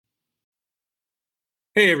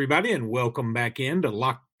Hey, everybody, and welcome back in to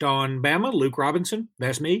Locked On Bama. Luke Robinson,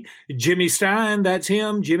 that's me. Jimmy Stein, that's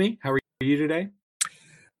him. Jimmy, how are you today?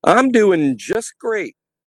 I'm doing just great.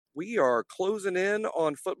 We are closing in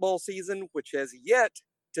on football season, which has yet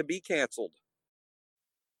to be canceled.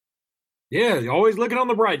 Yeah, you're always looking on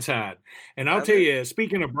the bright side. And I'll That's tell it. you,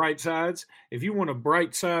 speaking of bright sides, if you want a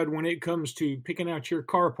bright side when it comes to picking out your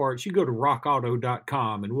car parts, you go to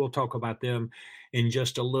rockauto.com and we'll talk about them in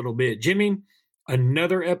just a little bit. Jimmy,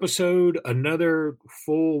 another episode, another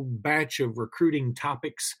full batch of recruiting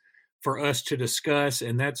topics for us to discuss.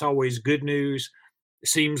 And that's always good news.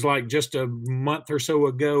 Seems like just a month or so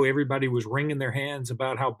ago, everybody was wringing their hands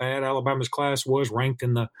about how bad Alabama's class was, ranked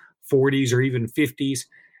in the 40s or even 50s.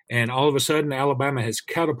 And all of a sudden, Alabama has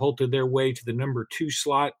catapulted their way to the number 2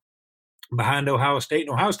 slot behind Ohio State. And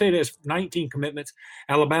Ohio State has 19 commitments,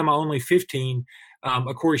 Alabama only 15.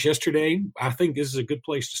 Of course, yesterday, I think this is a good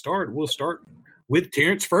place to start. We'll start with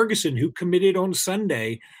Terrence Ferguson, who committed on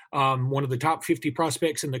Sunday, one of the top 50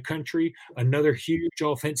 prospects in the country, another huge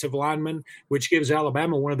offensive lineman, which gives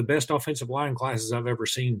Alabama one of the best offensive line classes I've ever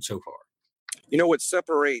seen so far. You know what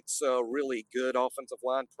separates really good offensive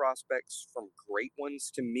line prospects from great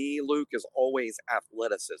ones to me, Luke, is always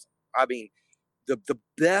athleticism. I mean, the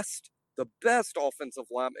best offensive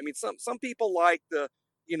line. I mean, some people like the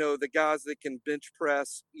guys that can bench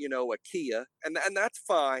press a Kia, and that's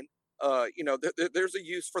fine. There's a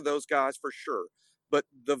use for those guys for sure. But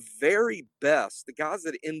the very best, the guys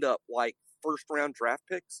that end up like first round draft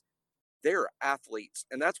picks, they're athletes,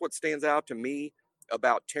 and that's what stands out to me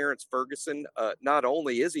about Terrence Ferguson. Not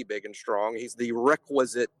only is he big and strong, he's the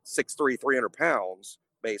requisite 6'3", 300 pounds,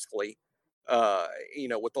 basically.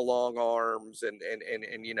 With the long arms and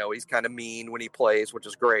he's kind of mean when he plays, which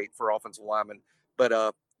is great for offensive linemen.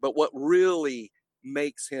 But what really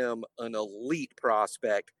makes him an elite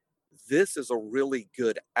prospect, this is a really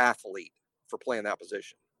good athlete for playing that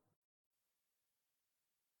position.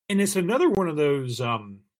 And it's another one of those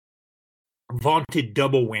vaunted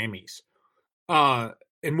double whammies. Uh,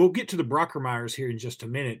 and we'll get to the Brockermeyers here in just a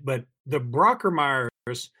minute, but the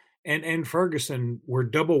Brockermeyers and Ferguson were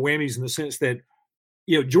double whammies in the sense that,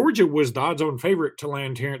 Georgia was the odds-on favorite to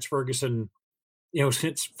land Terrence Ferguson,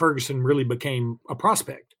 since Ferguson really became a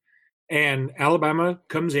prospect. And Alabama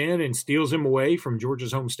comes in and steals him away from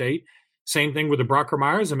Georgia's home state. Same thing with the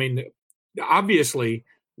Brockermeyers. I mean, obviously,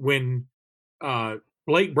 when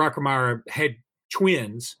Blake Brockermeyer had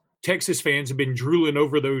twins, Texas fans have been drooling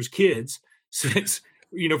over those kids since,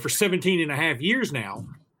 for 17 and a half years now.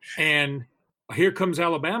 And here comes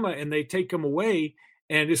Alabama and they take them away.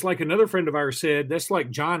 And it's like another friend of ours said, that's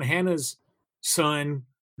like John Hanna's son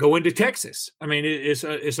going to Texas. I mean, it's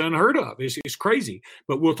unheard of. It's crazy.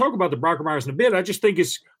 But we'll talk about the Brockermeyers in a bit. I just think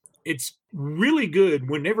it's really good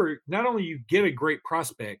whenever not only you get a great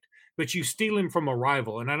prospect, but you steal him from a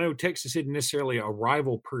rival. And I know Texas isn't necessarily a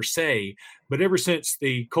rival per se, but ever since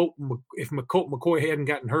the Colt McCoy hadn't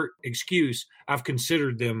gotten hurt excuse, I've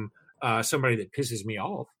considered them somebody that pisses me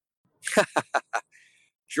off.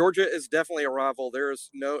 Georgia is definitely a rival. There is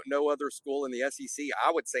no other school in the SEC,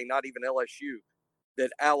 I would say not even LSU, that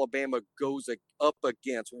Alabama goes up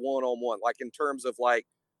against one-on-one. Like in terms of like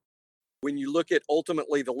when you look at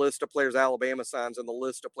ultimately the list of players Alabama signs and the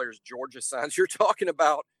list of players Georgia signs, you're talking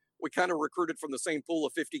about we kind of recruited from the same pool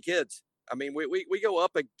of 50 kids. I mean, we go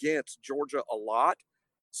up against Georgia a lot.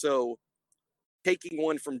 So taking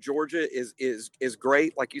one from Georgia is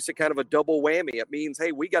great. Like you said, kind of a double whammy. It means,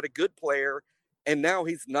 hey, we got a good player, and now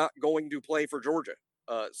he's not going to play for Georgia.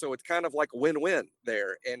 So it's kind of like win-win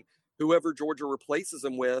there. And whoever Georgia replaces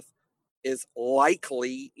him with is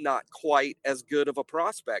likely not quite as good of a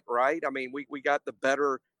prospect, right? I mean, we got the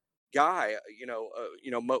better guy,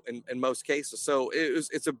 in most cases. So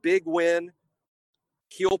it's a big win.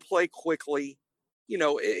 He'll play quickly.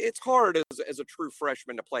 It's hard as a true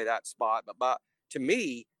freshman to play that spot, but to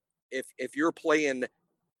me, if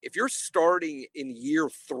you're starting in year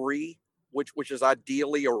 3, which is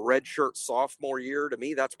ideally a redshirt sophomore year, to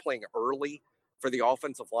me that's playing early for the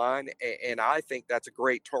offensive line, and I think that's a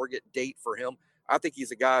great target date for him. I think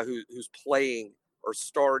he's a guy who's playing or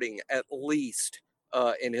starting at least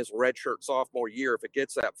in his redshirt sophomore year if it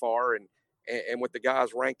gets that far, and with the guys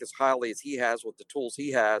ranked as highly as he has with the tools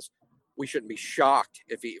he has, we shouldn't be shocked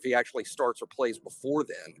if he actually starts or plays before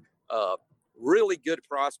then. Really good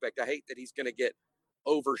prospect. I hate that he's going to get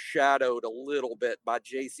overshadowed a little bit by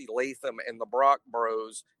J.C. Latham and the Brock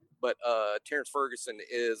Bros, but Terrence Ferguson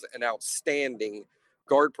is an outstanding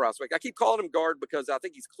guard prospect. I keep calling him guard because I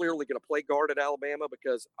think he's clearly going to play guard at Alabama,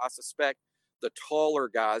 because I suspect the taller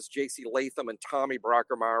guys, J.C. Latham and Tommy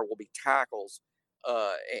Brockermeyer, will be tackles.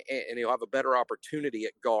 and he'll have a better opportunity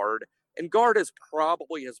at guard. And guard is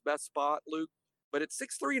probably his best spot, Luke. But at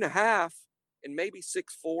 6'3.5" and maybe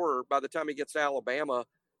 6'4" by the time he gets to Alabama,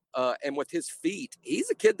 and with his feet, he's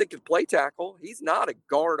a kid that could play tackle. He's not a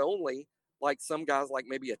guard only like some guys, like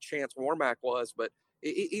maybe a Chance Warmack was, but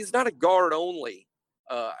he's not a guard only.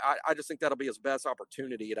 I just think that'll be his best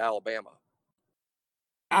opportunity at Alabama.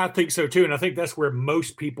 I think so too, and I think that's where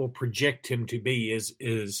most people project him to be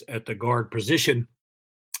is at the guard position.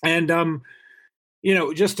 And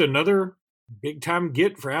just another big time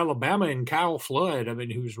get for Alabama and Kyle Flood. I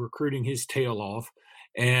mean, who's recruiting his tail off.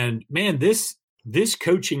 And man, this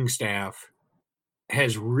coaching staff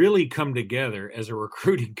has really come together as a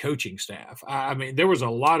recruiting coaching staff. I mean, there was a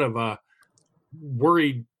lot of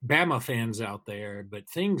worried Bama fans out there, but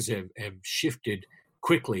things have shifted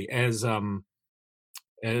quickly as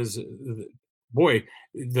boy,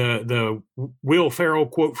 the Will Ferrell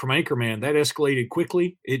quote from Anchorman, that escalated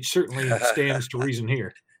quickly. It certainly stands to reason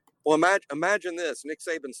here. Well, imagine this. Nick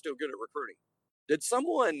Saban's still good at recruiting. Did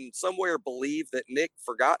someone somewhere believe that Nick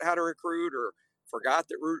forgot how to recruit or forgot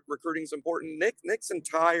that recruiting is important?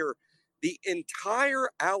 The entire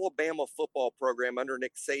Alabama football program under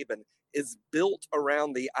Nick Saban is built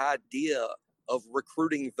around the idea of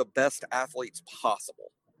recruiting the best athletes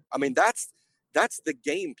possible. I mean, that's the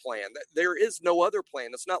game plan. There is no other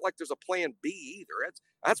plan. It's not like there's a plan B either.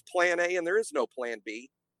 That's plan A, and there is no plan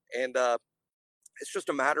B. And it's just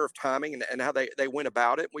a matter of timing and how they went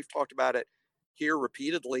about it. We've talked about it here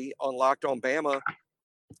repeatedly on Locked On Bama.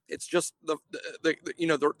 It's just the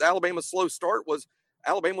Alabama slow start was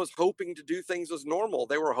Alabama was hoping to do things as normal.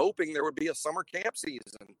 They were hoping there would be a summer camp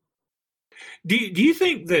season. Do you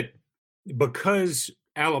think that because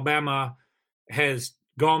Alabama has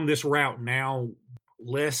gone this route now,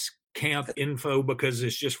 less camp info because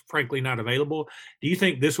it's just frankly not available, do you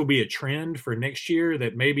think this will be a trend for next year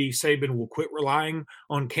that maybe Saban will quit relying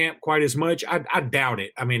on camp quite as much? I doubt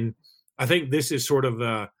it. I mean, I think this is sort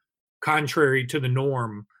of contrary to the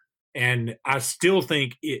norm. And I still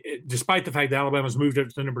think, despite the fact that Alabama's moved up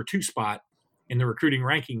to the number 2 spot in the recruiting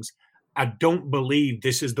rankings, I don't believe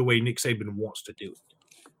this is the way Nick Saban wants to do it.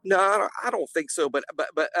 No, I don't think so. But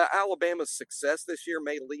Alabama's success this year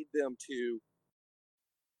may lead them to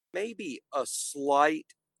maybe a slight,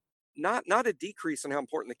 not a decrease in how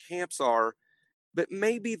important the camps are, but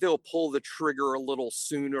maybe they'll pull the trigger a little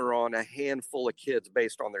sooner on a handful of kids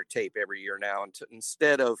based on their tape every year now, and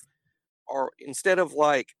instead of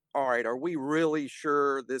like, all right, are we really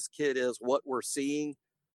sure this kid is what we're seeing?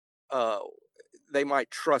 They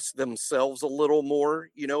might trust themselves a little more,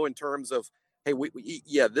 in terms of, hey, we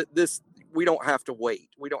don't have to wait.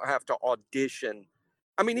 We don't have to audition.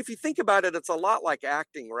 I mean, if you think about it, it's a lot like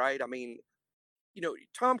acting, right? I mean,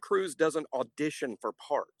 Tom Cruise doesn't audition for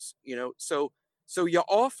parts, so you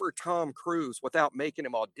offer Tom Cruise without making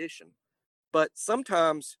him audition. But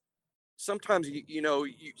sometimes sometimes you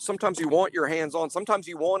want your hands on, sometimes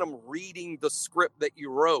you want them reading the script that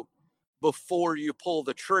you wrote before you pull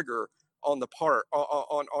the trigger on the part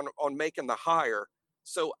on making the hire.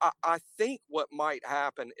 So I think what might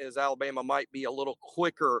happen is Alabama might be a little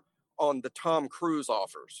quicker on the Tom Cruise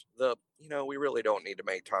offers. We really don't need to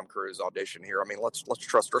make Tom Cruise audition here. I mean, let's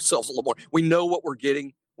trust ourselves a little more. We know what we're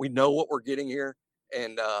getting. We know what we're getting here.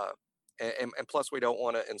 And plus we don't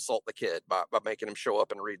want to insult the kid by making him show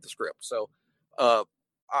up and read the script. So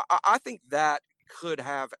I think that could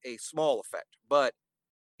have a small effect, but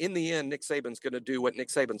in the end, Nick Saban's going to do what Nick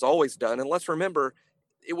Saban's always done. And let's remember,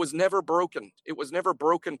 it was never broken. It was never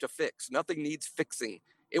broken to fix. Nothing needs fixing.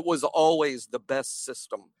 It was always the best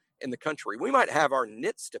system in the country. We might have our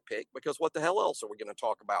nits to pick because what the hell else are we going to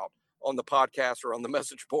talk about on the podcast or on the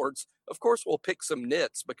message boards? Of course, we'll pick some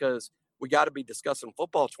nits because we got to be discussing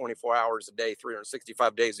football 24 hours a day,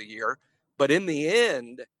 365 days a year. But in the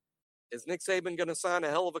end, is Nick Saban going to sign a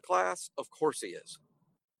hell of a class? Of course he is.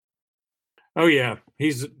 Oh yeah.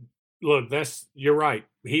 You're right.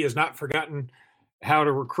 He has not forgotten how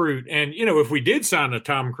to recruit. And, if we did sign a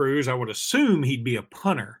Tom Cruise, I would assume he'd be a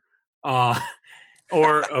punter or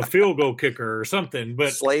a field goal kicker or something.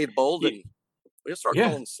 But Slade Bolden. We'll start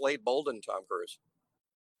calling Slade Bolden Tom Cruise.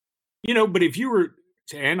 But if you were,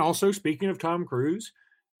 and also speaking of Tom Cruise,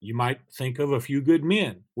 you might think of a few good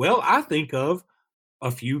men. Well, I think of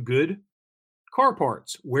a few good car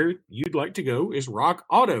parts. Where you'd like to go is Rock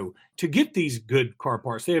Auto to get these good car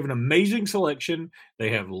parts. They have an amazing selection. They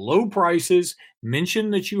have low prices.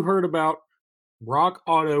 Mention that you heard about Rock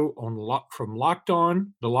Auto from Locked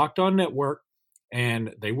On, the Locked On Network,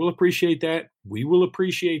 and they will appreciate that. We will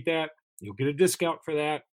appreciate that. You'll get a discount for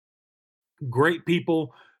that. Great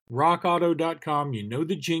people, rockauto.com. You know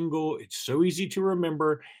the jingle. It's so easy to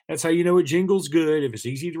remember. That's how you know a jingle's good, if it's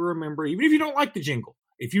easy to remember, even if you don't like the jingle.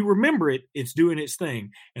 If you remember it, it's doing its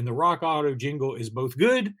thing. And the Rock Auto jingle is both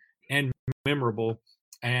good and memorable.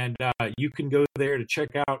 And you can go there to check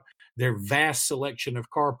out their vast selection of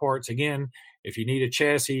car parts. Again, if you need a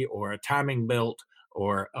chassis or a timing belt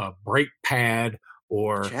or a brake pad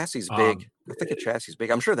or chassis big. I think a chassis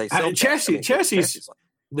big. I'm sure they sell chassis.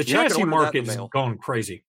 The chassis market's gone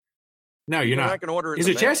crazy. No, you're not. Going to order it. Is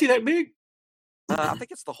a chassis that big? I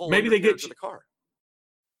think it's the whole. Maybe they get to the car.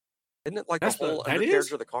 Isn't it like the whole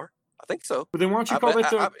undercarriage of the car? I think so. But then why don't you call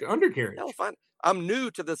that the undercarriage? Hell, fine. I'm new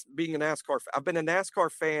to this being a NASCAR. I've been a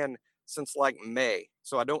NASCAR fan since like May,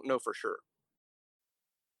 so I don't know for sure.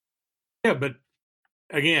 Yeah, but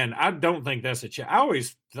again, I don't think that's a chassis. I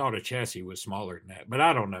always thought a chassis was smaller than that, but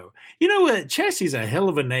I don't know. You know what? Chassis is a hell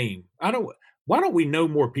of a name. Why don't we know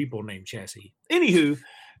more people named Chassis? Anywho,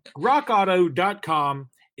 rockauto.com.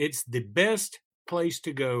 It's the best place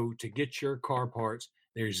to go to get your car parts.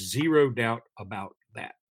 There's zero doubt about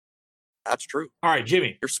that. That's true. All right,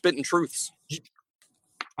 Jimmy. You're spitting truths.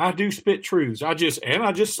 I do spit truths. I just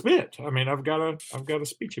spit. I mean, I've got a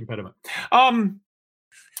speech impediment.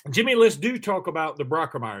 Jimmy, let's talk about the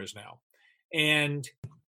Brockermeyers now. And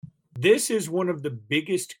this is one of the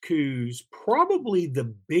biggest coups, probably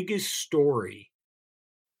the biggest story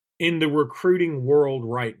in the recruiting world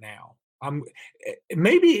right now.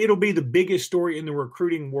 Maybe it'll be the biggest story in the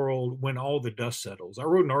recruiting world when all the dust settles. I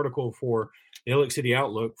wrote an article for the Elliott City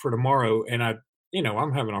Outlook for tomorrow, and I'm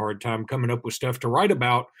having a hard time coming up with stuff to write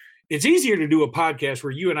about. It's easier to do a podcast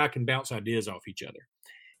where you and I can bounce ideas off each other.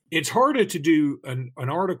 It's harder to do an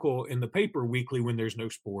article in the paper weekly when there's no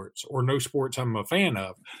sports or no sports I'm a fan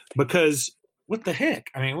of, because what the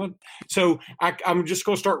heck? I mean, so I'm just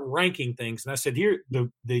going to start ranking things. And I said, here,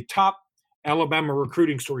 the top Alabama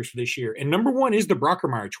recruiting stories for this year. And number one is the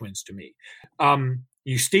Brockermeyer twins to me.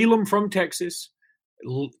 You steal them from Texas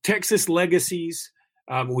legacies.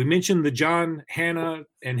 We mentioned the John Hannah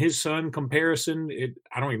and his son comparison.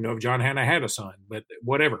 I don't even know if John Hannah had a son, but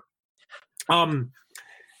whatever.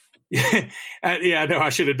 Yeah, I know I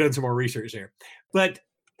should have done some more research there. But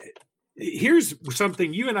here's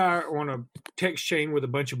something. You and I are on a text chain with a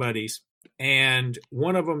bunch of buddies, and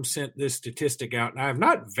one of them sent this statistic out, and I have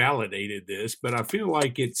not validated this, but I feel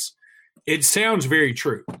like it sounds very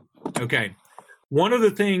true. Okay. One of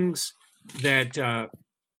the things that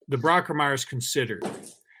the Brockermeyers considered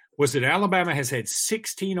was that Alabama has had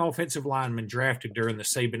 16 offensive linemen drafted during the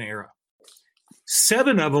Saban era.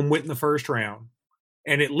 7 of them went in the first round,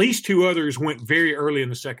 and at least 2 others went very early in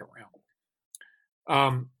the second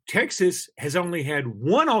round. Texas has only had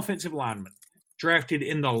 1 offensive lineman drafted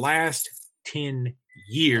in the last 10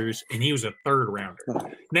 years, and he was a third rounder.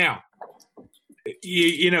 Now,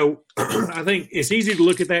 you know, I think it's easy to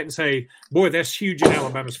look at that and say, boy, that's huge in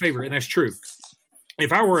Alabama's favor, and that's true.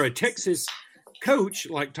 If I were a Texas coach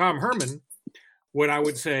like Tom Herman, what I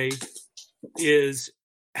would say is,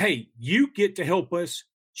 hey, you get to help us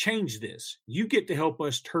change this. You get to help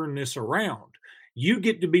us turn this around. You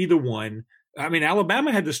get to be the one. I mean,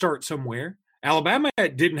 Alabama had to start somewhere. Alabama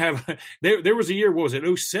didn't have – there was a year, what was it,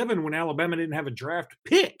 2007, when Alabama didn't have a draft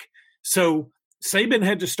pick. So Saban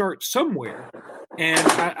had to start somewhere. And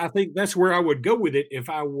I think that's where I would go with it if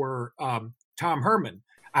I were Tom Herman.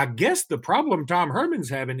 I guess the problem Tom Herman's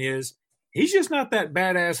having is he's just not that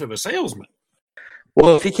badass of a salesman.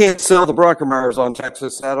 Well, if he can't sell the Brockermeyers on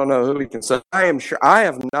Texas, I don't know who he can sell. I am sure I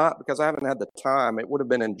have not, because I haven't had the time. It would have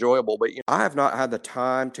been enjoyable, but I have not had the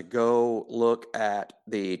time to go look at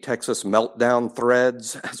the Texas meltdown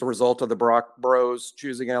threads as a result of the Brock Bros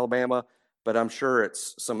choosing Alabama. But I'm sure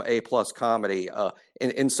it's some A-plus comedy.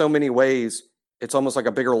 In so many ways, it's almost like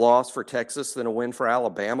a bigger loss for Texas than a win for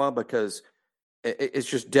Alabama, because it's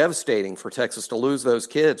just devastating for Texas to lose those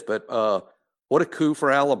kids. But what a coup for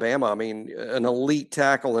Alabama. I mean, an elite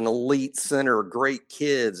tackle, an elite center, great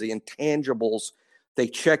kids, the intangibles, they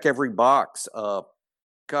check every box. God,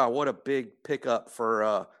 what a big pickup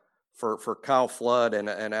for Kyle Flood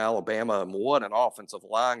and Alabama. And what an offensive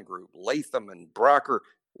line group. Latham and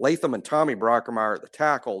Tommy Brockermeyer at the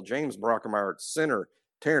tackle, James Brockermeyer at center,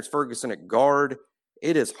 Terrence Ferguson at guard.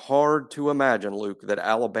 It is hard to imagine, Luke, that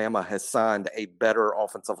Alabama has signed a better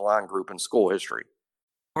offensive line group in school history.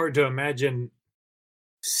 Hard to imagine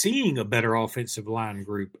seeing a better offensive line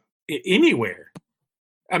group anywhere.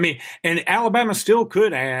 I mean, and Alabama still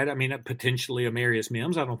could add, I mean, potentially Amarius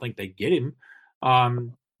Mims. I don't think they get him,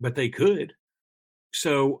 but they could.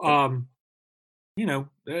 So, you know,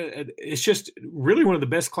 it's just really one of the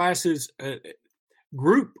best classes,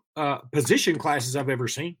 position classes I've ever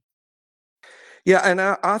seen. Yeah, and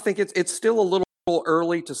I think it's still a little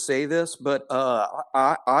early to say this, but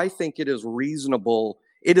I think it is reasonable.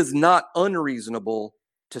 It is not unreasonable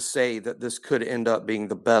to say that this could end up being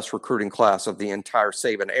the best recruiting class of the entire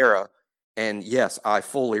Saban era. And yes, I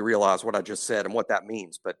fully realize what I just said and what that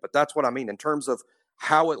means, but that's what I mean in terms of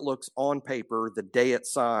how it looks on paper the day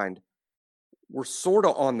it's signed. We're sort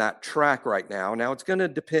of on that track right now. Now it's going to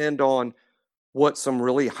depend on what some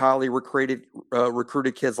really highly recruited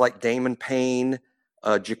kids like Damon Payne,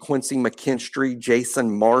 JaQuincy McKinstry, Jason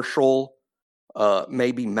Marshall,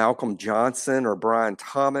 maybe Malcolm Johnson or Brian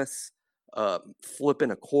Thomas,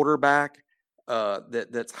 flipping a quarterback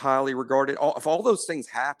that's highly regarded. If all those things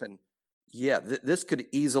happen, yeah, this could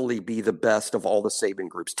easily be the best of all the Saban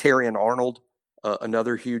groups. Terrion Arnold,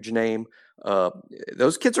 another huge name.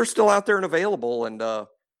 Those kids are still out there and available, and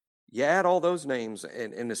you add all those names,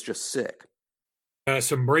 and it's just sick.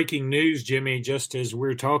 Some breaking news, Jimmy, just as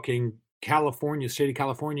we're talking, state of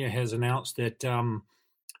California has announced that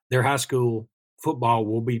their high school football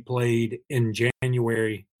will be played in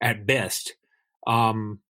January at best.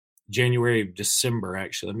 January, December,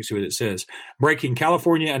 actually. Let me see what it says. Breaking,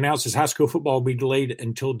 California announces high school football will be delayed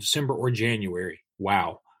until December or January.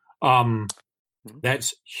 Wow.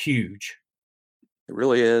 That's huge. It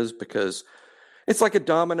really is, because it's like a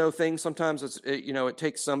domino thing. Sometimes it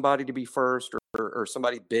takes somebody to be first or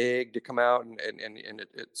somebody big to come out, and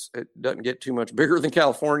it doesn't get too much bigger than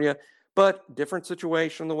California, but different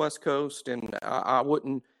situation on the West Coast. And I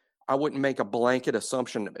wouldn't make a blanket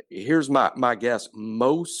assumption. Here's my guess.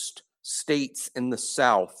 Most states in the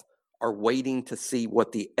South are waiting to see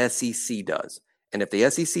what the SEC does. And if the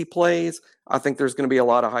SEC plays, I think there's going to be a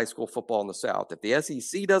lot of high school football in the South. If the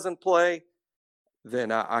SEC doesn't play,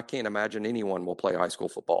 then I can't imagine anyone will play high school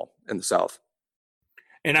football in the South.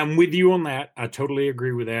 And I'm with you on that. I totally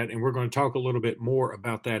agree with that. And we're going to talk a little bit more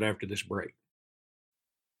about that after this break.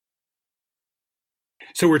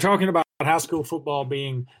 So we're talking about high school football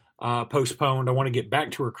being postponed. I want to get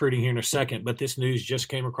back to recruiting here in a second, but this news just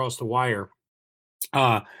came across the wire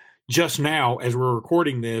just now as we're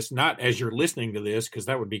recording this, not as you're listening to this, because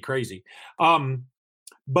that would be crazy.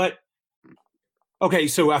 But okay,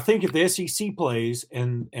 so I think if the SEC plays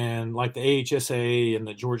and like the AHSA and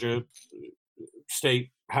the Georgia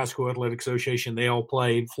State High School Athletic Association, they all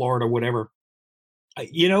played, Florida, whatever.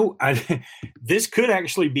 This could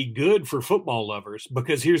actually be good for football lovers,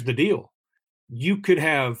 because here's the deal. You could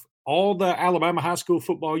have all the Alabama high school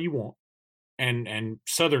football you want and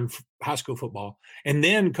Southern high school football. And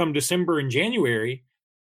then come December and January,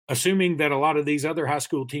 assuming that a lot of these other high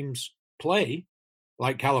school teams play,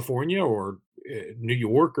 like California or New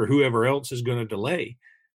York or whoever else is going to delay,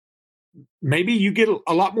 maybe you get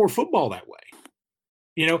a lot more football that way.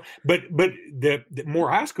 But the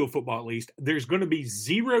more high school football, at least, there's going to be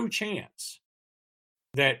zero chance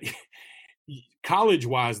that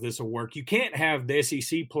college-wise this will work. You can't have the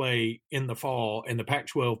SEC play in the fall and the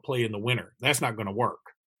Pac-12 play in the winter. That's not going to work.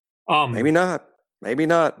 Maybe not,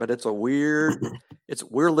 but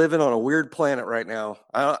we're living on a weird planet right now.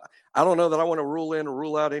 I don't know that I want to rule in or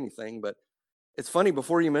rule out anything, but it's funny,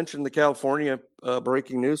 before you mentioned the California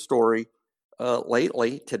breaking news story,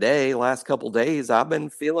 lately, today, last couple days, I've been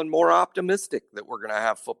feeling more optimistic that we're going to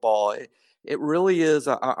have football. It really is.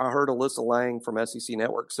 I heard Alyssa Lang from SEC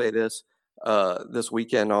Network say this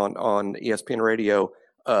weekend on ESPN Radio.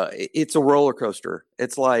 It's a roller coaster.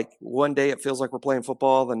 It's like one day it feels like we're playing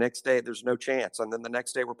football, the next day there's no chance, and then the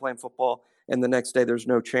next day we're playing football, and the next day there's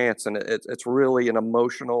no chance, and it's really an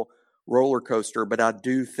emotional roller coaster. But I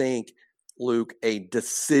do think, Luke, a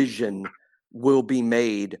decision will be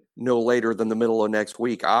made no later than the middle of next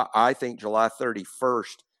week. I think July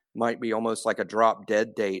 31st might be almost like a drop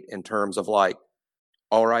dead date in terms of like,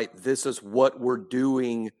 all right, this is what we're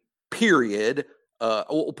doing, period.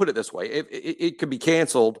 We'll put it this way. It could be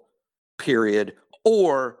canceled, period,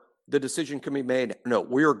 or the decision can be made, no,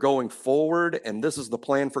 we are going forward, and this is the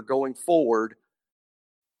plan for going forward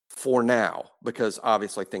for now, because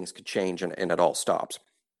obviously things could change and it all stops.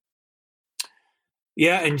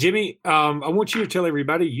 Yeah, and Jimmy, I want you to tell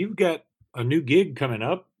everybody you've got a new gig coming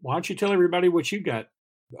up. Why don't you tell everybody what you got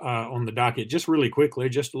on the docket, just really quickly,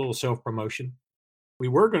 just a little self-promotion. We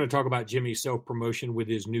were going to talk about Jimmy's self-promotion with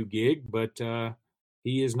his new gig, but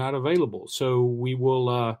he is not available. So we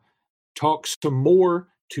will talk some more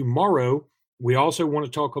tomorrow. We also want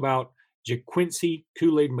to talk about JaQuincy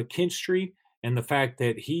Kool-Aid McKinstry and the fact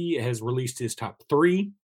that he has released his top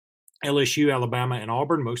 3, LSU, Alabama, and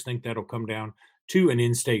Auburn. Most think that'll come down to an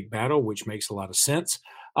in-state battle, which makes a lot of sense.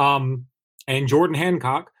 And Jordan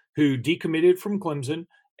Hancock, who decommitted from Clemson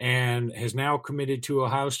and has now committed to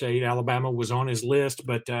Ohio State. Alabama was on his list,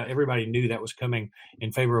 but everybody knew that was coming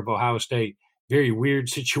in favor of Ohio State. Very weird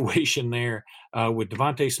situation there with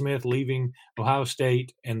Devontae Smith leaving Ohio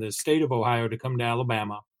State and the state of Ohio to come to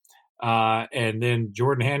Alabama. And then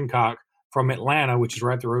Jordan Hancock from Atlanta, which is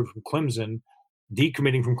right up the road from Clemson,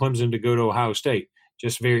 decommitting from Clemson to go to Ohio State.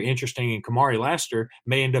 Just very interesting. And Kamari Lassiter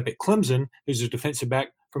may end up at Clemson, who's a defensive back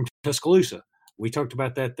from Tuscaloosa. We talked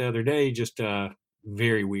about that the other day. Just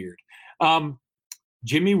very weird.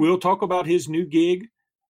 Jimmy will talk about his new gig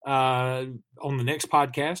on the next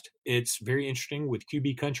podcast. It's very interesting with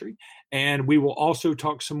QB Country. And we will also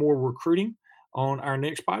talk some more recruiting on our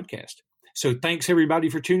next podcast. So thanks, everybody,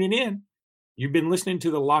 for tuning in. You've been listening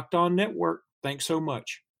to the Locked On Network. Thanks so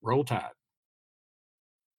much. Roll Tide.